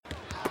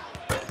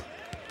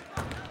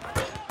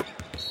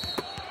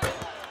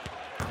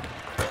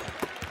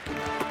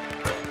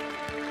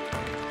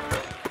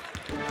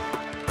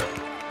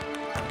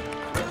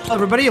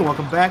Hello, everybody, and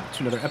welcome back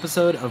to another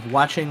episode of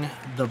Watching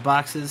the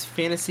Boxes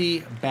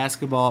Fantasy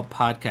Basketball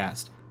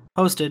Podcast,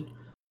 hosted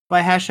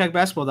by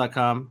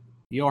 #basketball.com,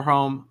 your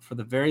home for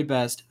the very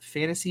best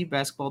fantasy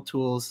basketball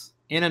tools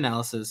and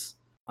analysis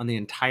on the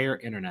entire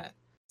internet.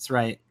 That's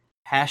right,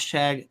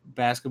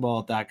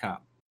 #basketball.com.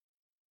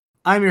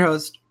 I'm your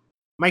host,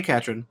 Mike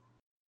Catron,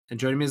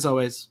 and joining me as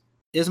always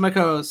is my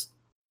co-host,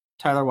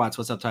 Tyler Watts.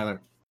 What's up,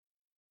 Tyler?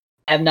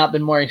 I have not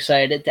been more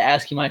excited to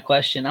ask you my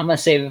question. I'm going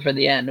to save it for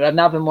the end, but I've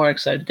not been more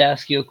excited to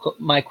ask you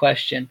my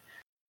question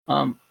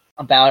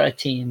about a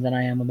team than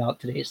I am about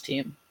today's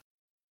team.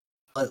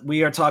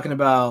 We are talking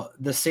about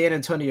the San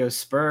Antonio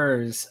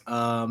Spurs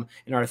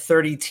in our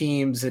 30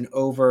 teams in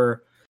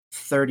over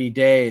 30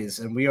 days.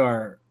 And we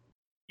are,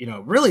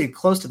 really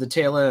close to the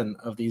tail end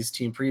of these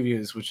team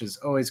previews, which is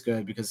always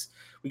good because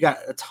we got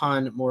a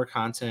ton more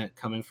content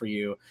coming for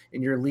you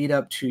in your lead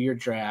up to your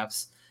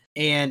drafts.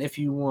 And if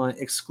you want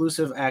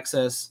exclusive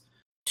access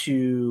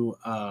to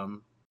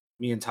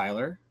me and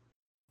Tyler,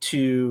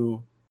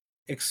 to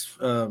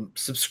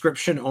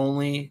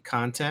subscription-only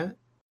content,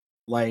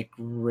 like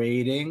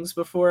ratings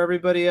before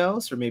everybody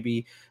else, or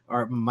maybe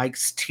our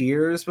Mike's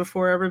tiers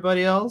before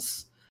everybody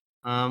else,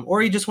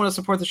 or you just want to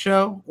support the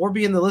show or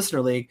be in the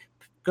listener league,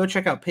 go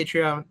check out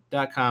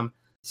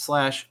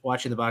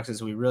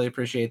patreon.com/watchingtheboxes. We really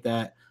appreciate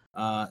that.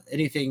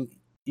 Anything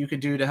you could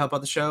do to help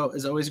out the show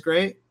is always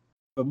great,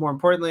 but more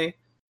importantly,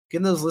 get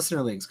in those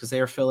listener leagues because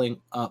they are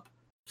filling up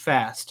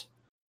fast.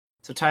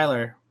 So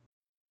Tyler,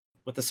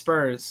 with the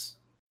Spurs,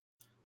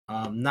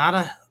 not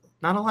a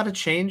lot of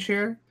change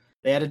here.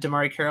 They added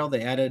DeMarre Carroll.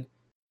 They added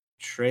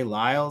Trey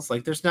Lyles.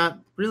 Like, there's not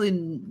really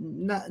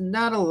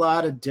not a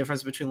lot of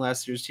difference between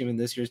last year's team and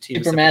this year's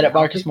team. Super mad at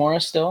Marcus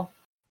Morris still?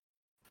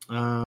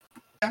 Yeah,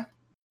 I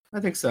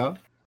think so.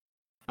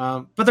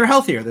 But they're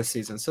healthier this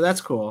season, so that's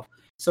cool.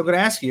 So I'm going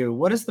to ask you,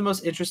 what is the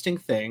most interesting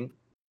thing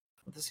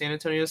with the San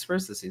Antonio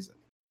Spurs this season?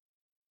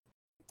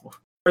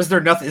 Or is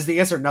there nothing? Is the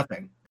answer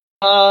nothing?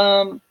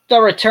 The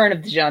return of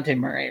DeJounte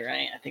Murray,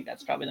 right? I think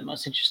that's probably the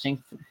most interesting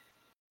thing.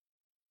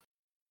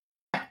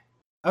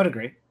 I would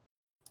agree.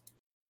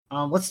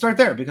 Let's start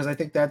there because I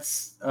think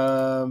that's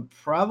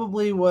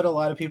probably what a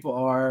lot of people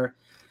are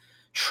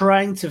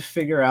trying to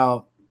figure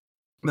out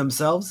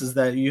themselves, is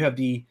that you have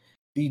the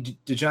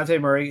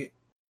DeJounte Murray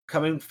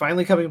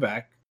finally coming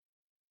back,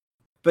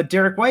 but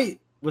Derek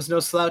White was no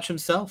slouch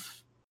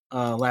himself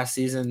last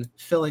season,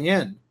 filling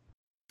in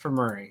for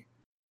Murray.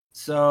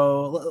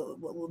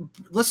 So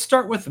let's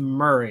start with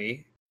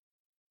Murray,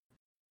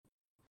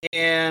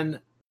 and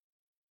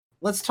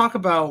let's talk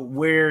about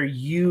where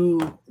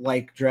you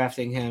like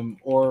drafting him,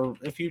 or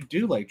if you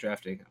do like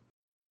drafting him.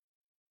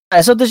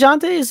 So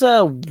DeJounte is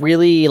a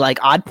really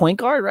odd point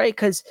guard, right?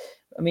 Because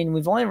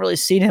we've only really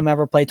seen him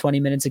ever play 20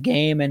 minutes a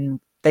game, and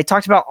they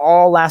talked about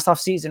all last off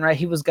season, right?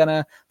 He was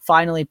gonna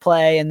finally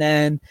play, and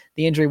then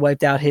the injury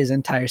wiped out his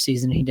entire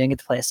season. He didn't get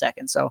to play a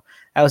second, so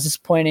that was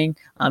disappointing.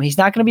 He's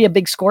not going to be a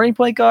big scoring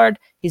point guard.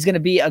 He's going to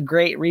be a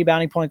great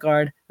rebounding point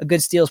guard, a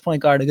good steals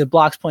point guard, a good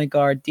blocks point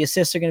guard. The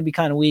assists are going to be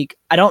kind of weak.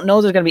 I don't know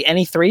if there's going to be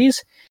any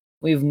threes.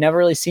 We've never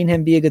really seen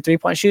him be a good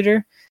three-point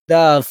shooter.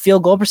 The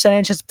field goal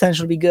percentage has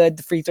potential to be good.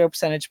 The free throw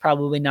percentage,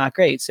 probably not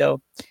great. So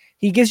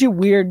he gives you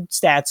weird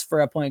stats for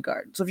a point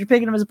guard. So if you're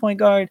picking him as a point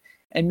guard,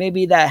 and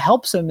maybe that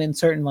helps him in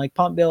certain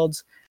pump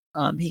builds,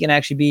 he can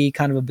actually be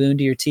kind of a boon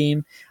to your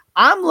team.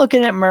 I'm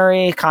looking at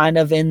Murray kind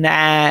of in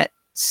that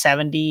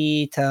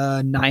 70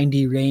 to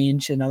 90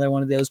 range. Another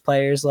one of those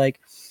players.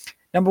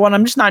 Number one,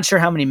 I'm just not sure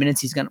how many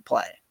minutes he's going to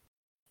play.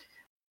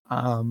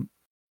 Our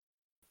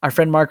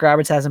friend Mark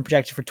Roberts has him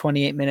projected for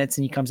 28 minutes,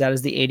 and he comes out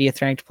as the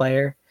 80th ranked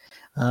player.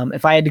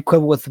 If I had to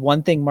quibble with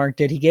one thing Mark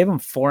did, he gave him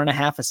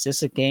 4.5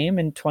 assists a game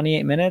in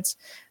 28 minutes.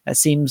 That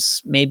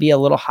seems maybe a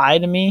little high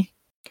to me.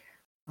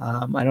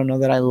 I don't know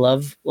that I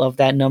love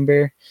that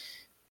number.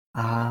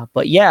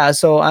 But yeah,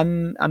 so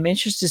I'm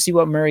interested to see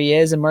what Murray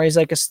is. And Murray's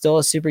still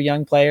a super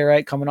young player,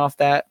 right? Coming off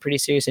that pretty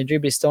serious injury,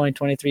 but he's still only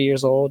 23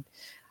 years old.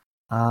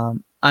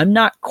 I'm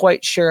not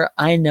quite sure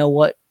I know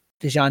what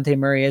DeJounte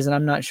Murray is, and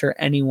I'm not sure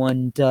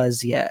anyone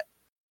does yet,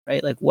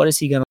 right? What is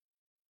he going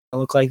to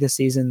look like this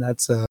season?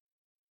 That's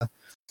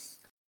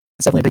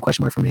definitely a big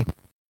question mark for me.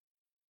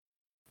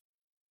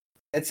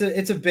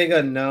 It's a big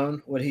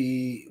unknown what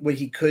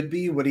he could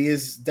be. What he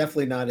is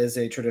definitely not is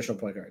a traditional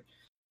point guard,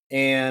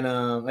 and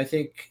I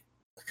think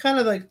kind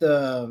of like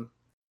the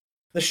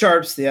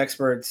sharps, the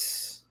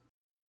experts,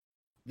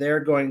 they're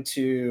going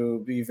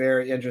to be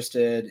very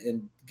interested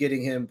in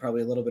getting him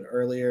probably a little bit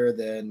earlier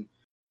than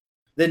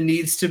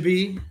needs to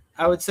be,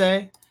 I would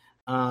say.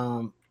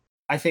 I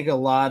think a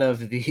lot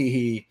of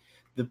the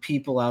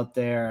people out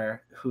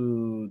there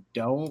who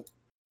don't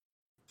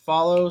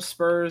follow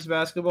Spurs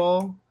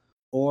basketball,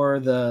 or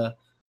the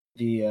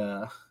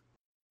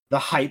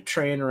hype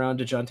train around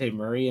DeJounte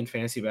Murray in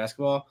fantasy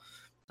basketball,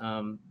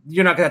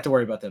 you're not gonna have to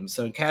worry about them.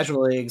 So in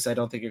casual leagues, I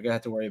don't think you're gonna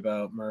have to worry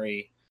about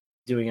Murray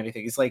doing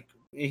anything. He's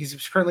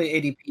currently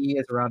ADP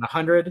is around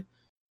 100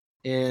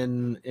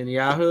 in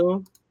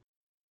Yahoo.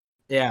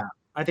 Yeah,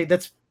 I think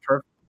that's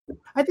perfect.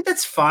 I think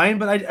that's fine,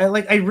 but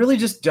I really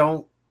just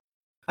don't.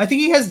 I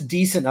think he has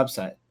decent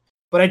upside,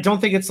 but I don't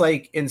think it's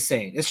like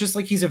insane. It's just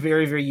like he's a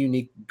very, very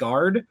unique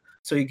guard.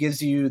 So he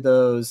gives you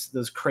those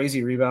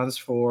crazy rebounds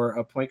for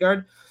a point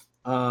guard,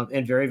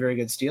 and very, very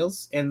good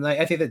steals. And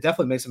I think that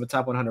definitely makes him a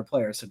top 100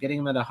 player. So getting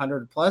him at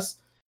 100 plus,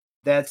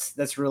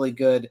 that's really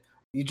good.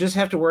 You just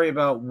have to worry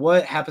about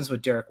what happens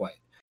with Derek White.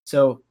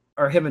 So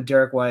are him and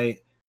Derek White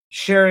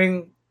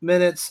sharing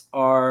minutes?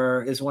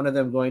 Is one of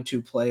them going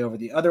to play over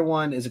the other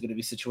one? Is it going to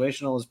be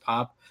situational? Is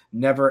Pop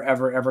never,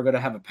 ever, ever going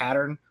to have a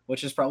pattern,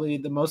 which is probably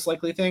the most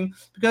likely thing,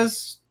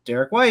 because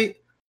Derek White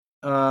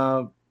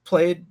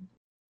played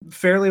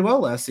fairly well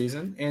last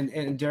season,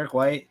 and Derek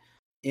White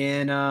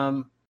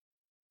in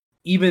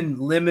even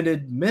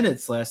limited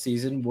minutes last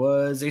season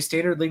was a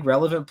standard league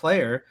relevant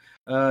player,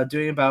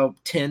 doing about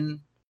 10,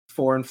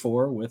 4 and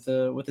 4 with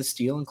a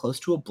steal and close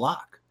to a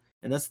block.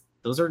 And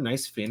those are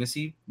nice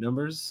fantasy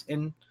numbers,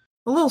 and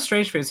a little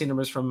strange fantasy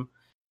numbers from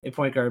a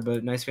point guard,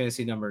 but nice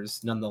fantasy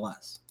numbers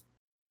nonetheless.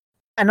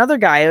 Another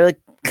guy, like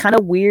kind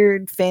of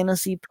weird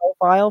fantasy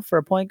profile for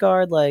a point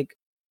guard. Like,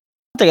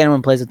 I don't think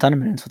anyone plays a ton of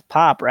minutes with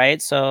Pop,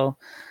 right? So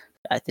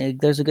I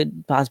think there's a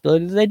good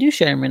possibility that they do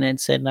share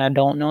minutes, and I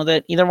don't know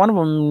that either one of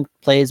them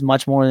plays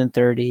much more than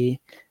 30.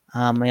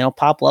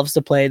 Pop loves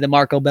to play the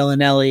Marco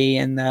Bellinelli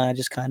and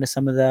just kind of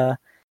some of the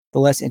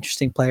less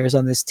interesting players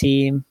on this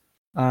team.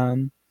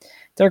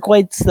 Derek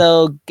White's,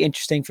 though,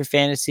 interesting for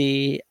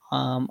fantasy.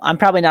 I'm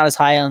probably not as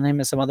high on him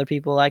as some other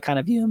people. I kind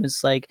of view him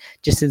as like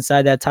just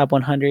inside that top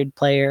 100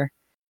 player.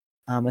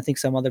 I think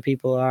some other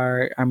people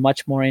are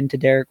much more into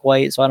Derek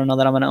White, so I don't know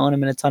that I'm going to own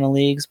him in a ton of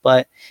leagues,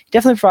 but he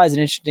definitely provides an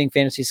interesting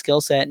fantasy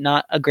skill set.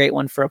 Not a great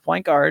one for a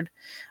point guard,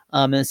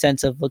 in the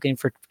sense of looking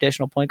for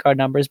traditional point guard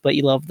numbers, but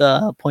you love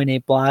the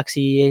 0.8 blocks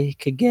he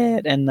could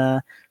get, and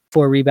the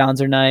 4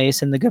 rebounds are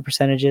nice, and the good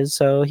percentages.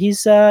 So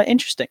he's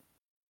interesting.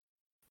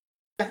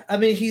 I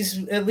mean,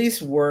 he's at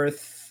least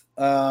worth.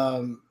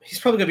 He's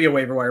probably gonna be a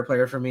waiver wire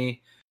player for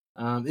me.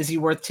 Is he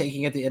worth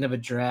taking at the end of a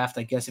draft?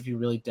 I guess if you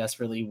really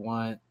desperately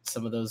want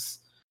some of those,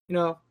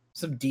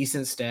 some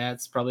decent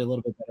stats, probably a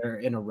little bit better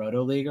in a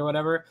roto league or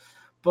whatever.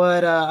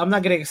 But I'm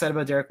not getting excited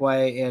about Derek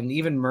White, and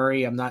even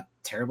Murray, I'm not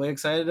terribly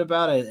excited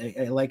about.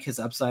 I like his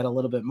upside a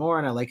little bit more,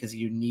 and I like his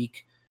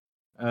unique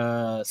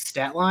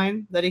stat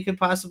line that he could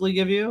possibly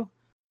give you.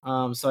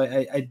 So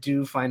I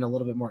do find a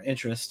little bit more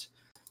interest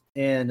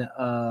in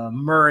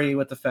Murray,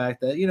 with the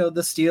fact that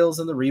the steals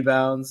and the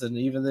rebounds and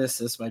even the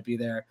assists might be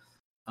there,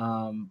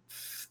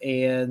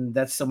 and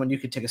that's someone you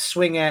could take a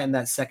swing at in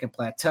that second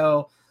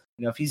plateau.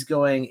 If he's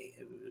going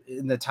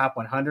in the top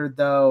 100,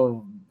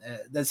 though,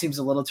 that seems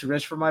a little too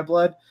rich for my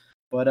blood.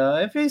 But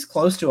if he's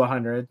close to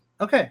 100,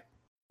 okay,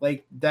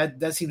 like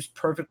that seems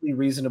perfectly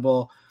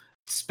reasonable,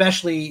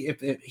 especially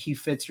if he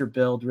fits your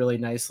build really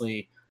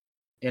nicely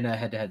in a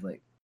head-to-head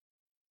league.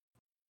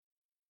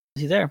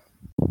 Is he there?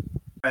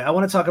 I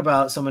want to talk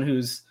about someone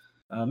who's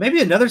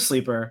maybe another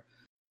sleeper,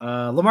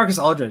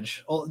 LaMarcus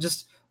Aldridge,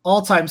 just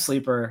all-time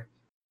sleeper.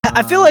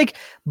 I feel like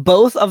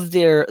both of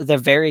their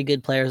very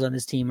good players on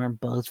this team are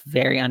both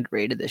very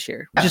underrated this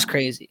year, which is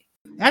crazy.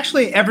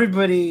 Actually,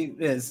 everybody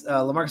is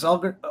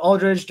LaMarcus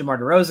Aldridge, DeMar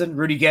DeRozan,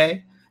 Rudy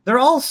Gay. They're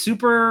all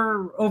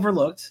super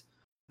overlooked.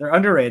 They're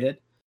underrated.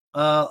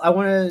 I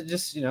want to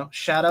just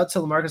shout out to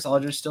LaMarcus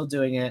Aldridge, still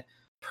doing it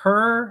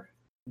per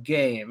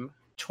game,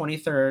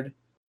 23rd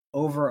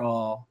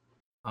overall.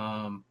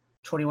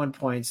 21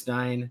 points,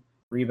 9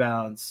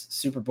 rebounds,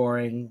 super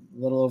boring,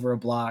 a little over a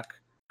block,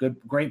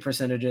 great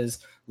percentages,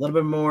 a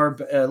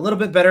little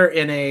bit better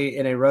in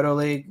a roto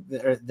league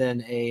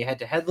than a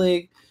head-to-head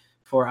league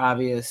for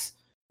obvious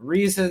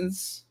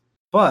reasons,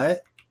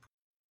 but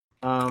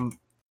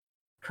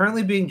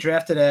currently being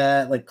drafted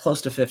at like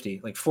close to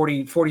 50, like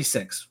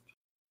 46.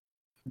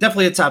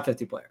 Definitely a top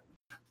 50 player.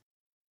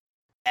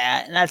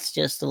 Yeah, and that's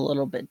just a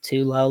little bit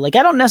too low. Like,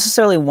 I don't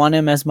necessarily want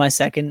him as my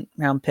second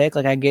round pick.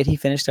 Like, I get he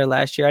finished there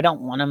last year. I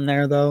don't want him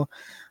there, though.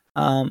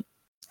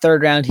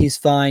 Third round, he's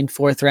fine.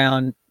 Fourth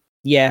round,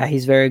 yeah,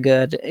 he's very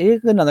good.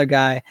 He's another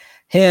guy.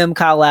 Him,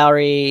 Kyle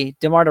Lowry,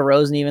 DeMar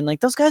DeRozan, even.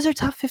 Like, those guys are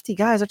top 50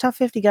 guys. They're top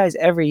 50 guys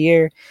every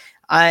year.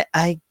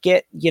 I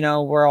get,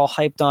 we're all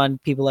hyped on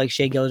people like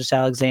Shai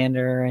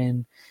Gilgeous-Alexander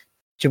and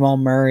Jamal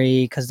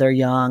Murray because they're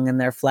young and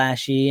they're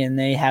flashy and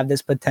they have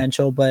this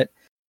potential, but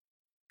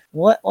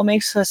what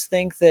makes us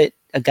think that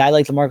a guy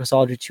like LaMarcus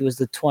Aldridge, who was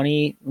the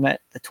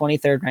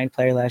 23rd ranked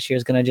player last year,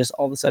 is going to just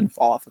all of a sudden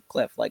fall off a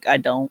cliff? Like, I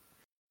don't.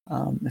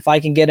 If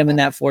I can get him in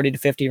that 40 to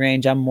 50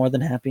 range, I'm more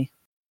than happy.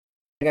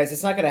 Guys,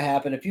 it's not going to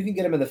happen. If you can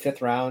get him in the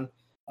 5th round,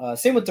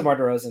 same with DeMar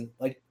DeRozan.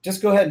 Like,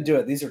 just go ahead and do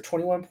it. These are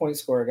 21-point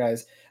scorer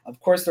guys. Of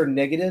course, they're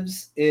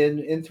negatives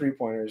in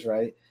three-pointers,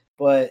 right?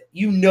 But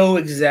you know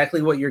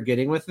exactly what you're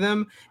getting with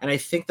them. And I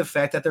think the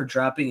fact that they're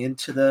dropping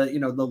into the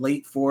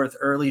late 4th,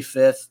 early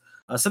 5th,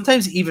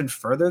 sometimes even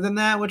further than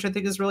that, which I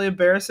think is really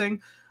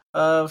embarrassing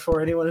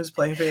for anyone who's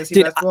playing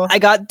fantasy basketball. I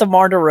got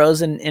DeMar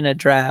DeRozan in a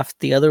draft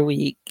the other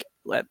week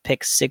at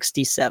pick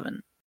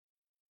 67.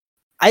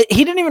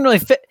 He didn't even really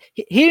fit.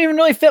 He didn't even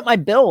really fit my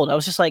build. I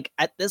was just like,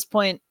 at this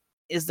point,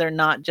 is there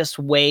not just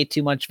way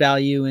too much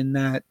value in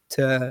that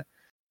to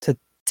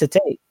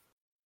take?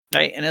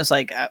 right? And it's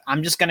like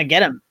I'm just gonna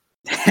get him.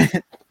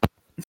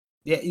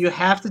 Yeah, you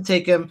have to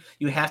take him.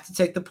 You have to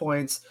take the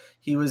points.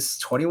 He was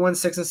 21,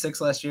 6-6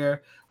 last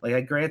year. Like,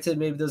 I granted,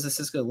 maybe those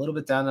assists go a little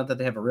bit down. Not that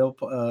they have a real.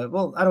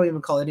 Well, I don't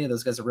even call any of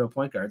those guys a real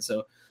point guard.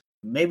 So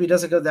maybe it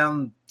doesn't go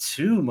down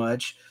too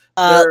much.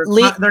 I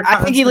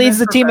think he leads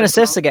the team in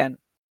assists again.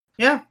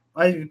 Yeah,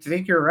 I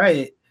think you're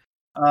right.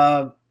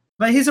 But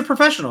he's a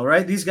professional,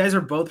 right? These guys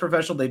are both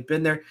professional. They've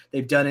been there.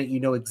 They've done it. You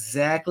know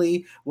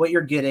exactly what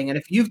you're getting. And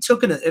if you've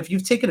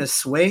taken a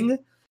swing,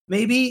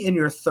 maybe in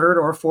your third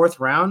or fourth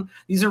round,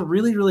 these are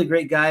really, really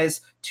great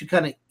guys to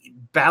kind of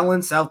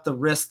balance out the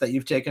risk that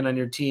you've taken on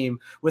your team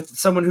with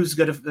someone who's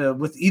good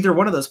with either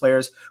one of those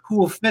players who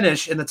will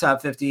finish in the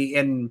top 50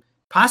 and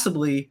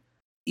possibly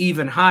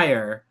even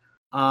higher.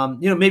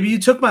 Maybe you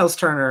took Miles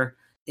Turner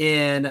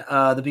in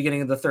the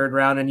beginning of the third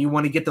round and you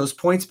want to get those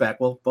points back.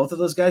 Well, both of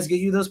those guys get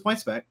you those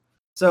points back.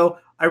 So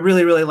I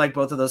really, really like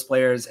both of those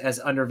players as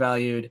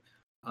undervalued,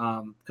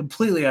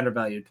 completely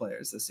undervalued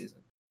players this season.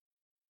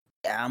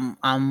 Yeah,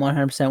 I'm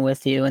 100%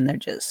 with you, and they're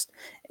just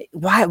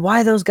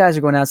why those guys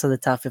are going outside the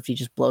top 50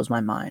 just blows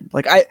my mind.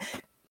 Like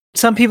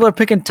some people are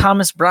picking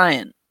Thomas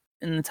Bryant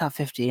in the top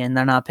 50, and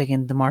they're not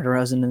picking DeMar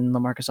DeRozan and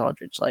LaMarcus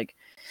Aldridge. Like,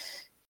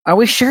 are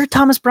we sure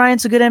Thomas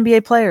Bryant's a good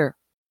NBA player?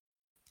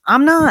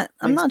 I'm not.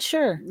 I'm not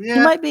sure. Yeah, he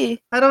might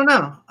be. I don't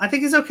know. I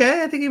think he's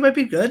okay. I think he might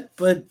be good,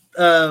 but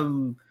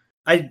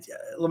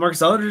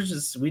LaMarcus Aldridge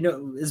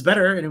is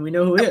better, and we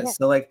know who he is.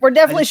 So like, we're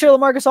definitely sure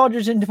LaMarcus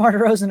Aldridge and DeMar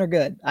DeRozan are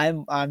good.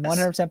 I'm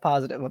 100%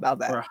 positive about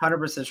that. We're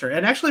 100% sure,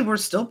 and actually, we're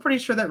still pretty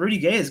sure that Rudy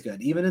Gay is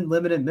good, even in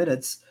limited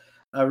minutes.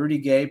 Rudy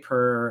Gay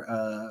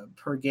per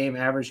game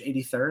averaged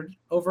 83rd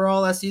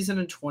overall last season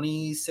and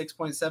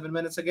 26.7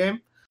 minutes a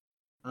game.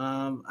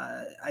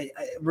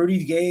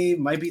 Rudy Gay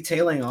might be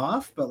tailing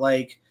off, but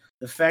like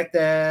the fact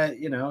that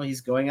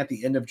he's going at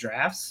the end of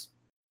drafts.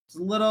 It's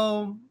a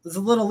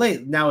little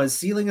late. Now his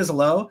ceiling is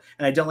low,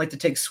 and I don't like to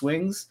take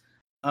swings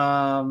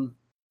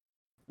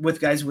with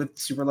guys with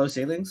super low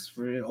ceilings,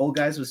 for old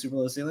guys with super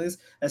low ceilings.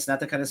 That's not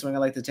the kind of swing I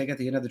like to take at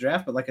the end of the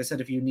draft. But like I said,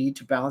 if you need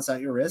to balance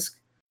out your risk,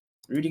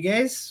 Rudy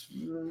Gay's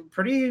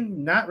pretty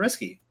not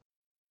risky.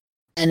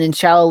 And in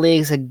shallow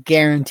leagues, a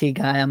guarantee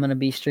guy I'm going to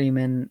be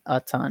streaming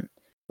a ton.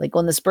 Like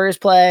when the Spurs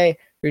play,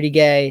 Rudy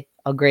Gay,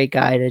 a great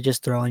guy to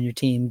just throw on your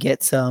team,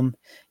 get some,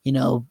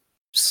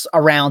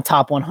 around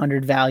top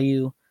 100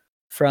 value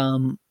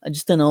from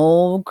just an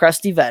old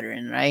crusty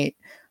veteran, right?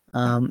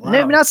 A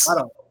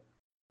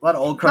lot of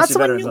old crusty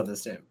veterans on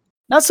this team.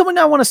 Not someone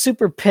I want to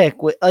super pick.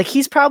 Like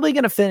he's probably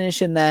going to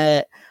finish in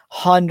that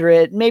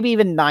 100, maybe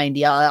even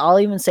 90. I'll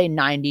even say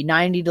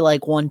 90 to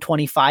like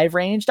 125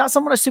 range. Not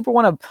someone I super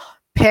want to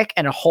pick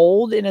and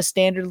hold in a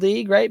standard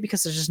league, right?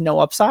 Because there's just no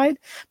upside.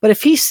 But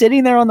if he's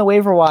sitting there on the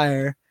waiver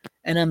wire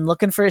and I'm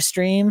looking for a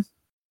stream,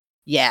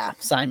 yeah,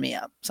 sign me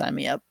up.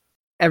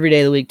 Every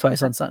day of the week,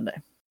 twice on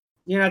Sunday.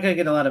 You're not going to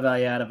get a lot of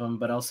value out of him,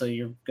 but also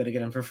you're going to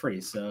get him for free.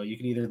 So you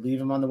can either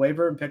leave him on the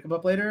waiver and pick him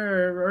up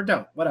later or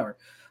don't, whatever.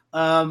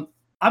 I'm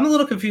a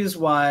little confused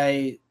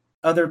why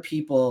other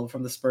people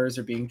from the Spurs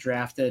are being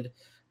drafted.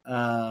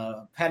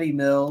 Patty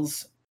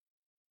Mills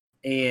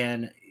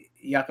and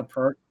Jakob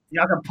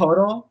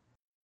Poeltl.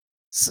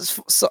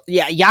 So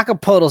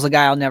Jakob Poeltl's a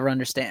guy I'll never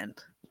understand.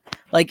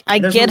 Like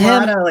There's get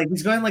him.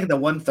 He's going like in the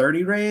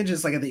 130 range.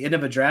 It's like at the end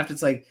of a draft.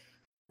 It's like,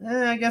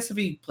 I guess if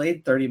he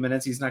played 30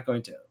 minutes, he's not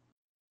going to.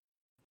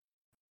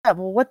 Yeah,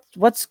 well,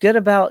 what's good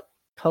about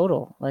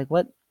Poeltl? Like,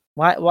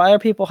 why are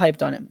people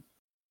hyped on him?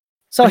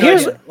 So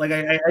here's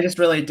I just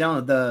really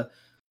don't the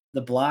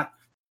block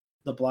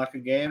a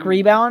game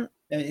rebound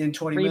in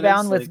 20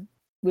 rebound minutes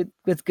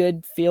with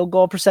good field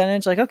goal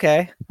percentage. Like,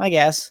 okay, I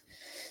guess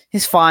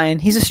he's fine.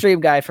 He's a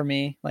stream guy for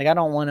me. Like, I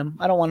don't want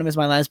him as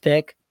my last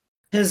pick.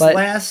 If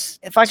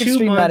I could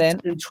stream that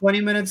in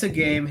 20 minutes a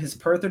game, his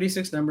per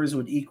 36 numbers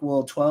would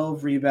equal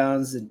 12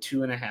 rebounds and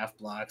 2.5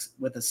 blocks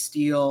with a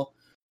steal,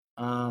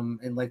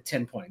 and like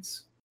 10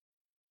 points.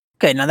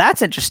 Okay, now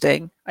that's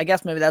interesting. I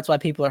guess maybe that's why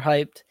people are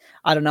hyped.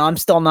 I don't know. I'm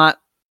still not.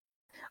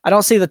 I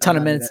don't see the ton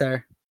of minutes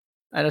there.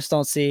 I just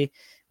don't see.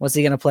 What's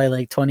he going to play,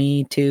 like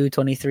 22,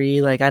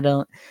 23? Like, I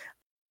don't.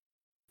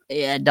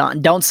 Yeah,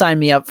 don't sign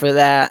me up for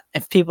that.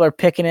 If people are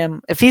picking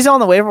him, if he's on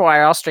the waiver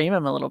wire, I'll stream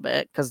him a little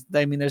bit because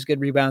there's good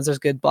rebounds, there's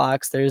good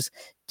blocks, there's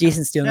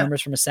decent steal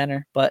numbers from a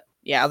center. But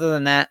yeah, other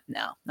than that,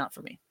 no, not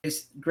for me.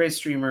 Great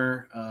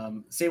streamer.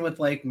 Same with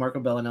like Marco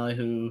Bellinelli,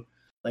 who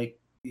like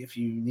if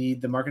you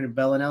need the Marco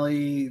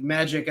Bellinelli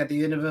magic at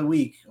the end of a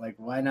week, like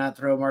why not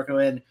throw Marco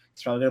in?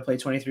 He's probably gonna play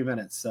 23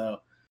 minutes. So.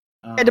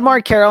 DeMar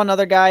Carroll,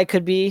 another guy,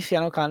 could be,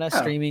 kind of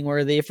streaming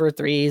worthy for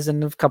threes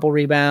and a couple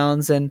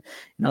rebounds and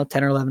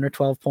 10 or 11 or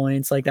 12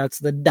 points. Like that's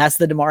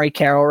the DeMar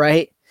Carroll,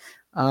 right?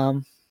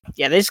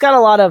 They just got a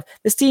lot of.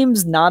 This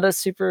team's not a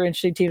super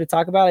interesting team to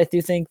talk about. I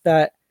do think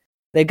that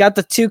they got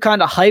the two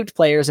kind of hyped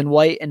players in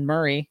White and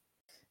Murray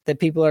that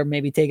people are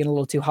maybe taking a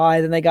little too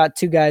high. Then they got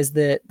two guys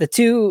that the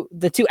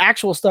two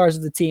actual stars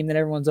of the team that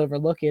everyone's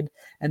overlooking,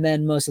 and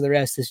then most of the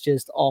rest is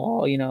just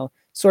all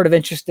sort of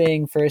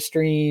interesting for a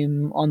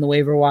stream on the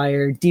waiver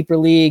wire, deeper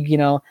league.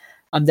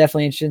 I'm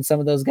definitely interested in some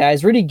of those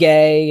guys. Rudy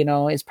Gay,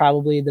 is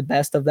probably the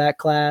best of that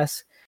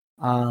class.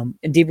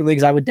 In deeper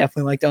leagues, I would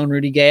definitely like to own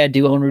Rudy Gay. I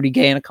do own Rudy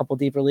Gay in a couple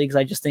deeper leagues.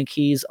 I just think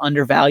he's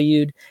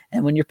undervalued.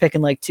 And when you're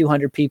picking like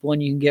 200 people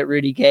and you can get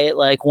Rudy Gay at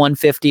like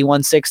 150,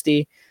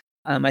 160,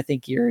 I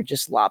think you're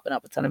just lopping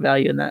up a ton of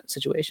value in that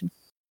situation.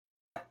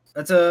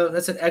 That's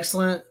an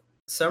excellent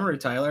summary,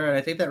 Tyler. And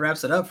I think that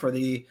wraps it up for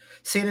the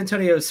San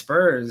Antonio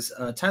Spurs.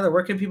 Tyler,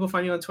 where can people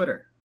find you on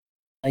Twitter?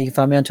 You can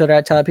find me on Twitter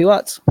at Tyler P.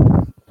 Watts.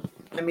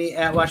 And me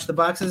at Watch the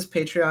Boxes,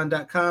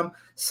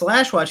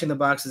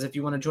 patreon.com/watchingtheboxes. If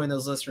you want to join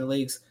those listener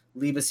leagues,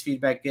 leave us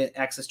feedback, get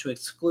access to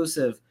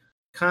exclusive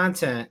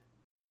content,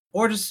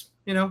 or just,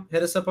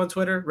 hit us up on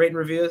Twitter, rate and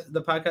review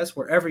the podcast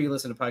wherever you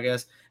listen to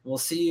podcasts. And we'll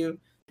see you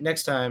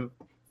next time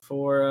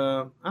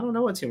for, I don't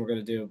know what team we're going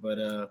to do,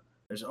 but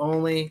there's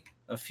only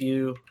a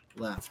few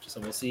left. So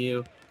we'll see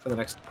you for the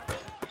next